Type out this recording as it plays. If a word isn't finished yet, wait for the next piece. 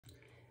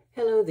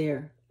Hello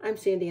there, I'm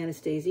Sandy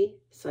Anastasi,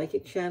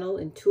 psychic channel,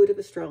 intuitive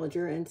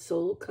astrologer, and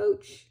soul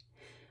coach.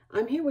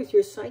 I'm here with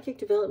your psychic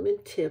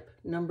development tip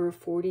number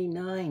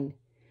 49.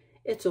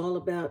 It's all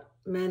about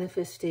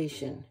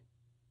manifestation.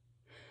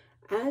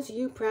 As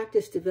you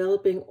practice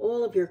developing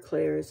all of your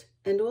clairs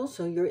and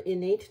also your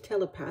innate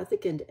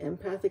telepathic and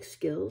empathic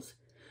skills,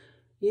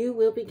 you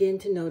will begin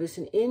to notice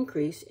an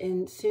increase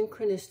in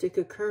synchronistic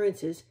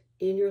occurrences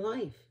in your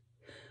life.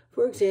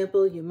 For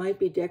example, you might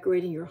be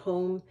decorating your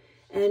home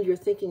and you're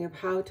thinking of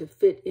how to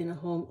fit in a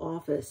home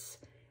office.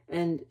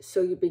 And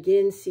so you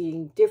begin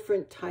seeing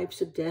different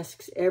types of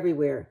desks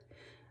everywhere.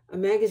 A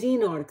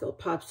magazine article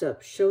pops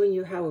up showing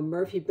you how a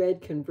Murphy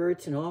bed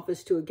converts an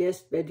office to a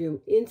guest bedroom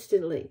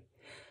instantly.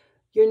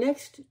 Your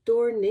next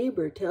door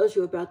neighbor tells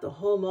you about the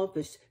home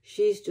office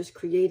she's just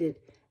created,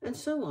 and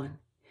so on.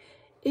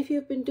 If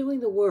you've been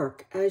doing the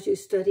work as you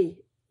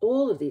study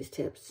all of these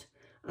tips,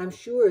 I'm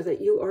sure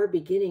that you are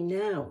beginning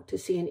now to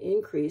see an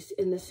increase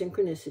in the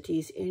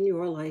synchronicities in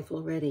your life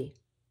already.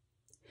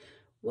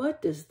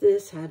 What does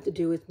this have to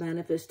do with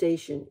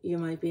manifestation, you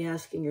might be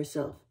asking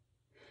yourself?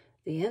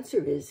 The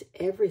answer is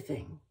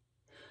everything.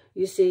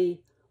 You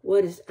see,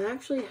 what is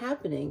actually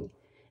happening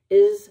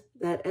is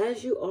that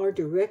as you are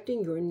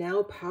directing your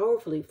now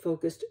powerfully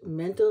focused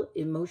mental,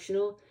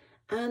 emotional,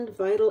 and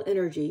vital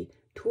energy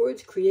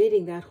towards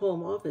creating that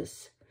home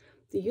office,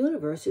 the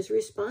universe is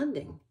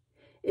responding.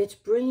 It's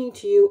bringing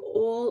to you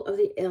all of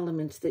the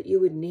elements that you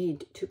would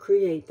need to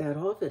create that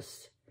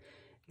office.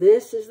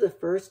 This is the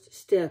first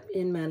step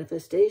in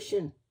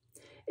manifestation.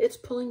 It's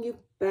pulling you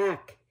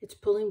back. It's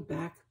pulling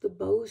back the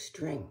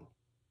bowstring.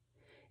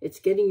 It's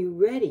getting you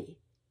ready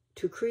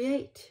to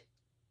create.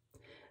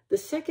 The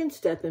second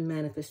step in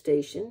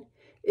manifestation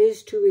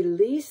is to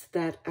release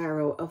that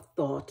arrow of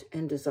thought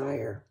and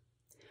desire.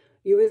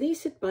 You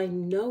release it by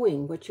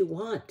knowing what you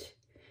want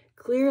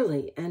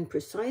clearly and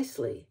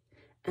precisely,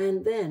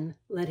 and then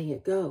letting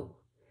it go.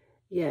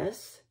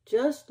 Yes,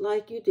 just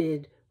like you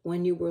did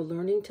when you were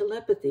learning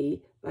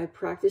telepathy by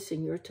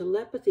practicing your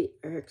telepathy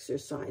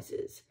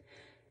exercises.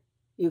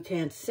 You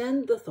can't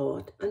send the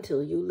thought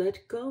until you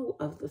let go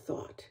of the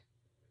thought.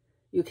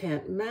 You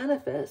can't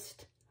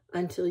manifest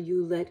until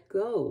you let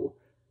go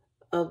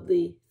of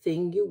the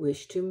thing you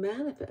wish to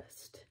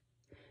manifest.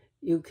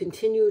 You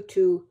continue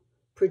to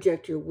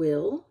project your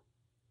will,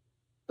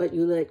 but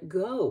you let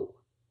go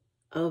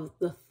of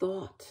the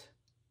thought.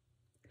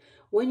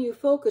 When you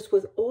focus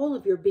with all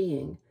of your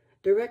being,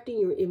 directing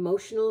your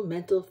emotional,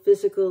 mental,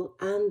 physical,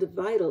 and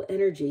vital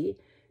energy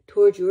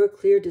towards your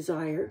clear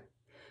desire,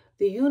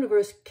 the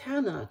universe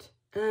cannot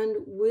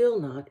and will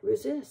not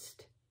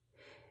resist.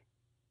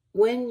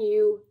 When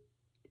you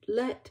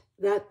let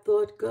that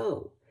thought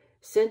go,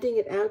 sending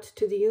it out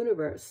to the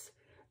universe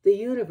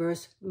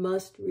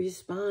must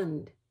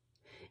respond.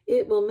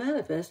 It will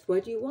manifest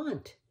what you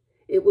want.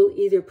 It will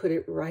either put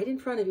it right in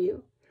front of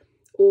you,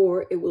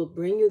 or it will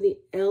bring you the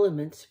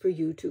elements for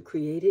you to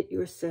create it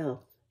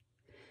yourself.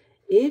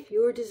 If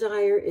your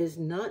desire is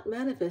not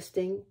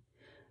manifesting,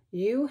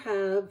 you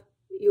have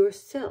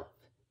yourself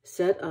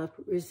set up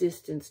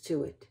resistance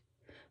to it.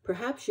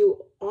 Perhaps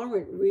you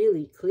aren't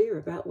really clear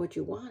about what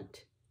you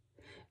want.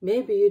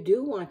 Maybe you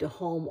do want a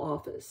home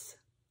office,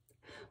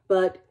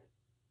 but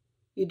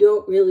you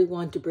don't really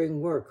want to bring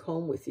work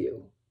home with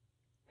you.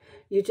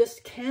 You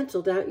just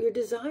canceled out your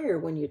desire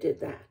when you did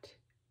that.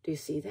 Do you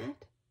see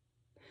that?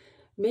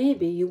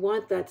 Maybe you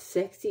want that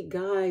sexy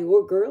guy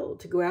or girl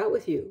to go out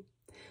with you,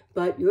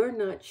 but you're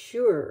not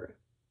sure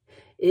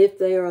if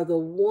they are the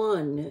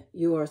one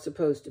you are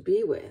supposed to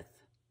be with.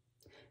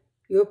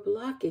 You're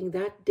blocking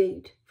that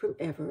date from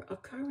ever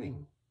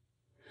occurring.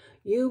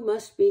 You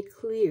must be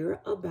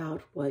clear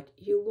about what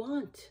you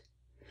want.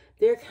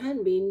 There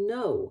can be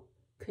no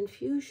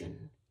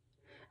confusion.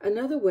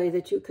 Another way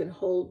that you can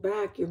hold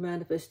back your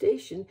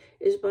manifestation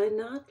is by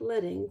not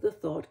letting the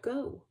thought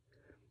go.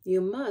 You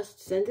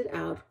must send it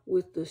out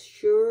with the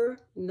sure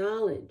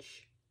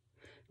knowledge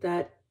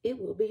that it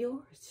will be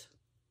yours.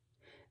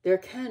 There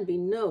can be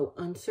no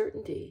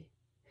uncertainty.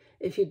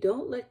 If you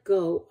don't let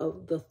go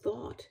of the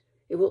thought,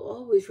 it will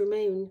always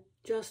remain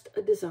just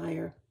a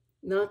desire,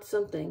 not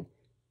something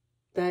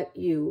that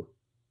you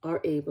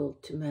are able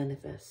to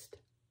manifest.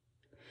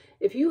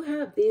 If you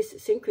have these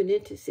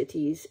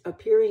synchronicities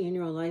appearing in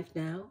your life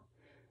now,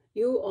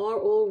 you are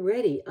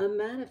already a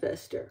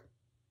manifester.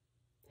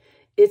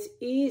 It's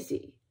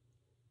easy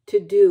to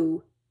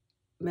do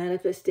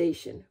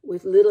manifestation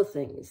with little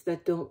things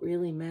that don't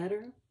really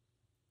matter.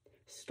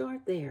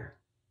 Start there.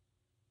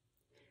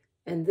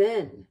 And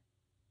then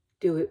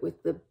do it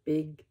with the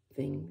big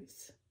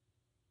things.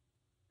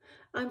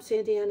 I'm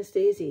Sandy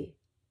Anastasi.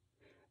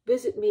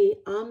 Visit me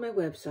on my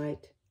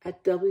website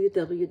at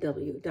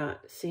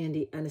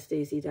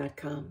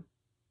www.sandyanastasi.com.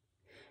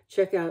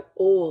 Check out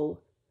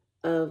all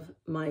of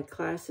my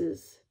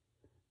classes,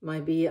 my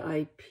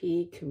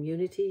VIP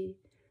community,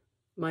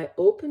 my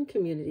open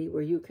community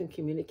where you can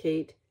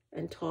communicate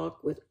and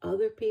talk with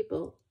other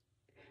people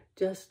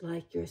just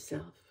like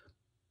yourself.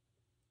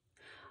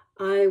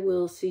 I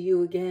will see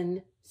you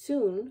again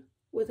soon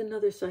with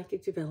another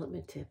psychic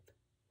development tip.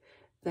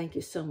 Thank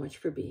you so much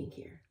for being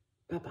here.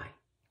 Bye-bye.